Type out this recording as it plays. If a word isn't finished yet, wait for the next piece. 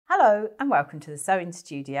Hello and welcome to the Sewing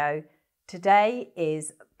Studio. Today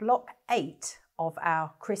is block 8 of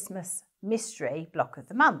our Christmas mystery block of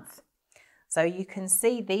the month. So you can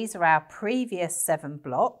see these are our previous 7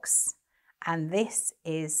 blocks and this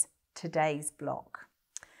is today's block.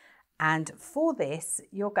 And for this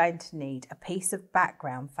you're going to need a piece of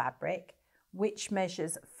background fabric which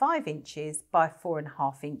measures 5 inches by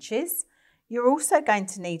 4.5 inches. You're also going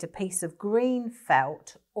to need a piece of green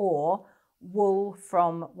felt or wool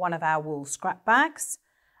from one of our wool scrap bags,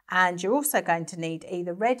 and you're also going to need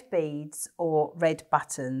either red beads or red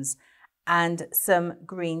buttons and some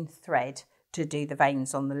green thread to do the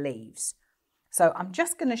veins on the leaves. So I'm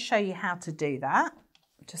just going to show you how to do that.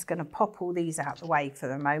 I'm just going to pop all these out the way for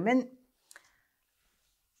the moment.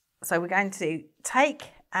 So we're going to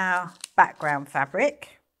take our background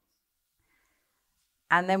fabric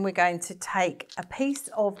and then we're going to take a piece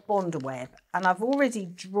of bonder web, and I've already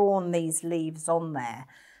drawn these leaves on there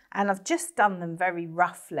and I've just done them very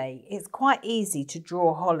roughly. It's quite easy to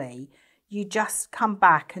draw holly. You just come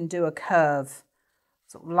back and do a curve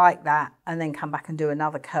sort of like that and then come back and do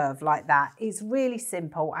another curve like that. It's really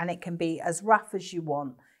simple and it can be as rough as you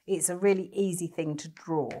want. It's a really easy thing to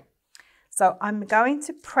draw. So I'm going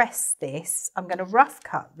to press this, I'm going to rough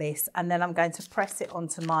cut this and then I'm going to press it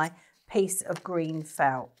onto my piece of green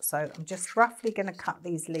felt. So I'm just roughly going to cut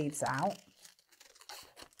these leaves out.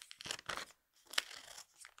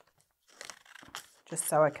 Just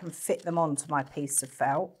so I can fit them onto my piece of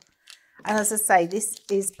felt. And as I say, this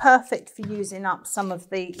is perfect for using up some of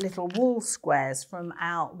the little wool squares from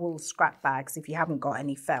our wool scrap bags if you haven't got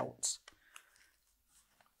any felt.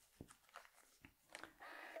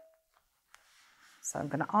 So I'm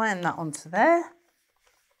going to iron that onto there.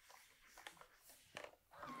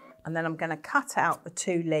 And then I'm going to cut out the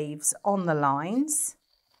 2 leaves on the lines.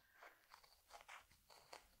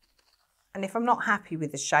 And if I'm not happy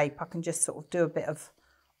with the shape, I can just sort of do a bit of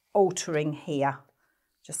altering here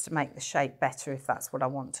just to make the shape better if that's what I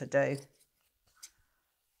want to do.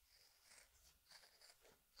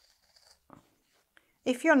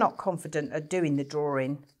 If you're not confident at doing the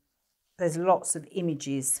drawing, there's lots of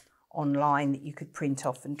images online that you could print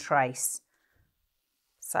off and trace.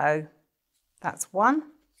 So that's one.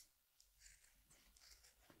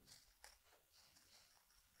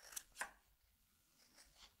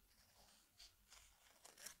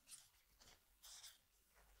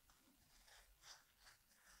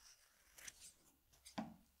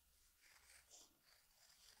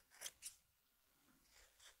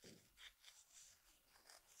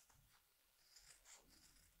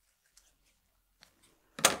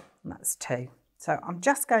 And that's 2. So I'm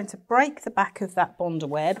just going to break the back of that bonder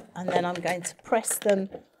web and then I'm going to press them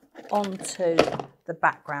onto the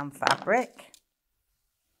background fabric.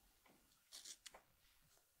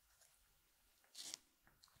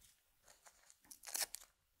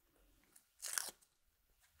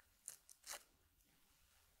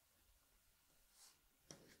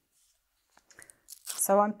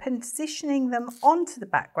 So I'm positioning them onto the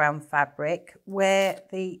background fabric where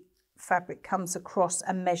the fabric comes across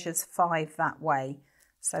and measures 5 that way,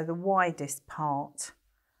 so the widest part,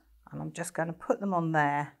 and I'm just going to put them on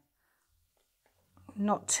there,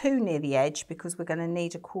 not too near the edge because we're going to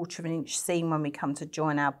need a 1/4 inch seam when we come to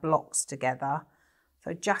join our blocks together.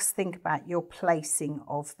 So just think about your placing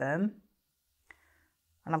of them,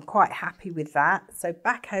 and I'm quite happy with that. So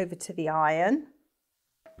back over to the iron,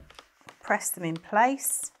 press them in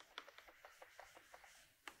place.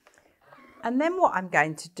 And then what I'm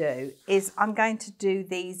going to do is I'm going to do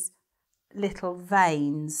these little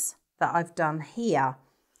veins that I've done here.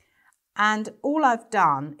 And all I've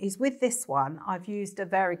done is with this one, I've used a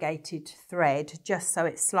variegated thread just so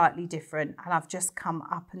it's slightly different. And I've just come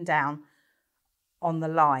up and down on the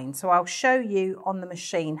line. So I'll show you on the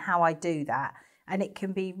machine how I do that. And it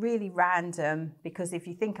can be really random because if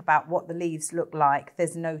you think about what the leaves look like,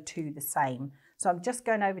 there's no 2 the same. So I'm just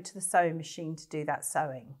going over to the sewing machine to do that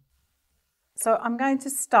sewing. So I'm going to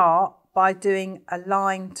start by doing a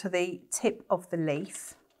line to the tip of the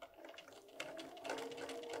leaf.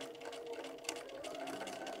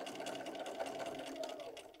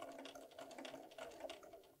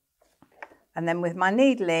 And then with my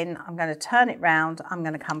needle in, I'm going to turn it round. I'm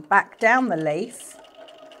going to come back down the leaf.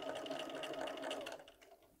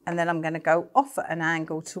 And then I'm going to go off at an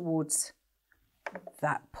angle towards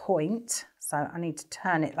that point. So I need to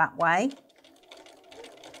turn it that way.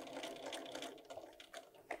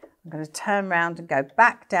 I'm going to turn around and go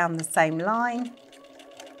back down the same line,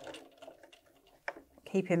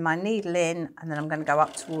 keeping my needle in, and then I'm going to go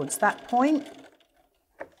up towards that point.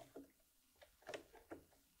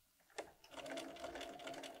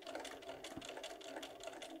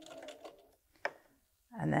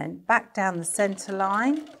 and then back down the centre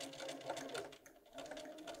line,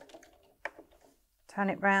 turn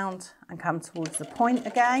it round and come towards the point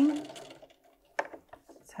again,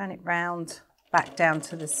 turn it round, back down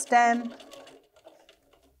to the stem,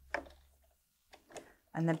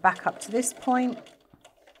 and then back up to this point.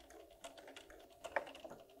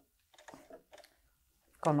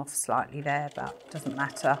 Gone off slightly there, but doesn't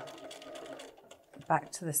matter.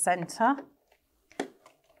 Back to the centre,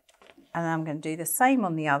 and I'm going to do the same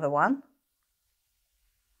on the other one.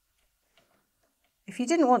 If you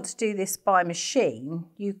didn't want to do this by machine,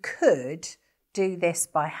 you could do this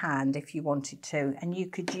by hand if you wanted to, and you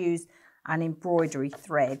could use an embroidery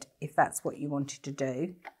thread if that's what you wanted to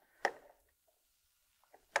do.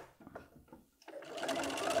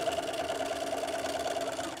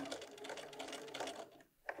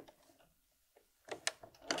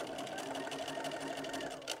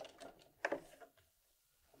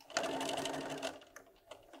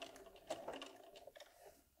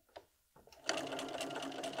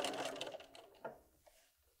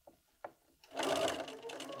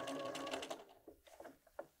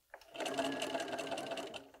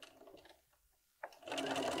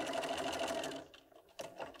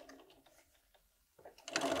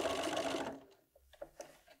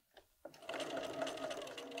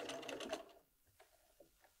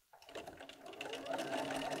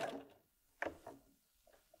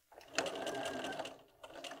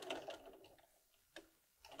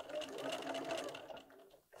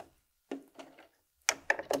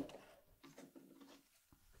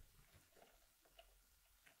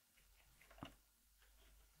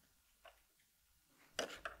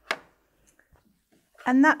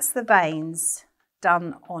 And that's the veins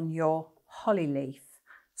done on your holly leaf.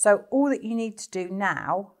 So all that you need to do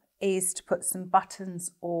now is to put some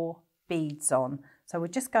buttons or beads on. So we're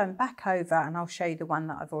just going back over and I'll show you the one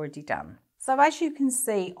that I've already done. So as you can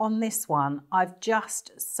see on this one, I've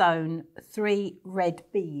just sewn 3 red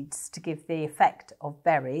beads to give the effect of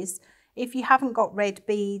berries. If you haven't got red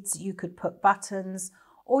beads, you could put buttons,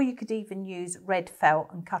 or you could even use red felt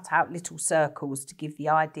and cut out little circles to give the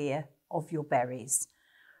idea of your berries.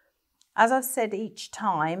 As I've said each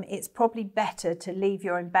time, it's probably better to leave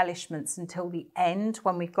your embellishments until the end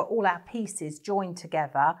when we've got all our pieces joined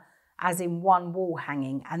together as in one wall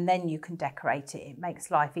hanging, and then you can decorate it. It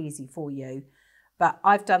makes life easy for you. But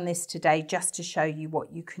I've done this today just to show you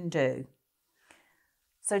what you can do.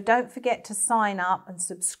 So don't forget to sign up and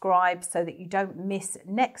subscribe so that you don't miss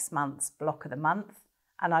next month's block of the month.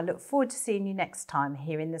 And I look forward to seeing you next time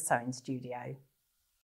here in the sewing studio.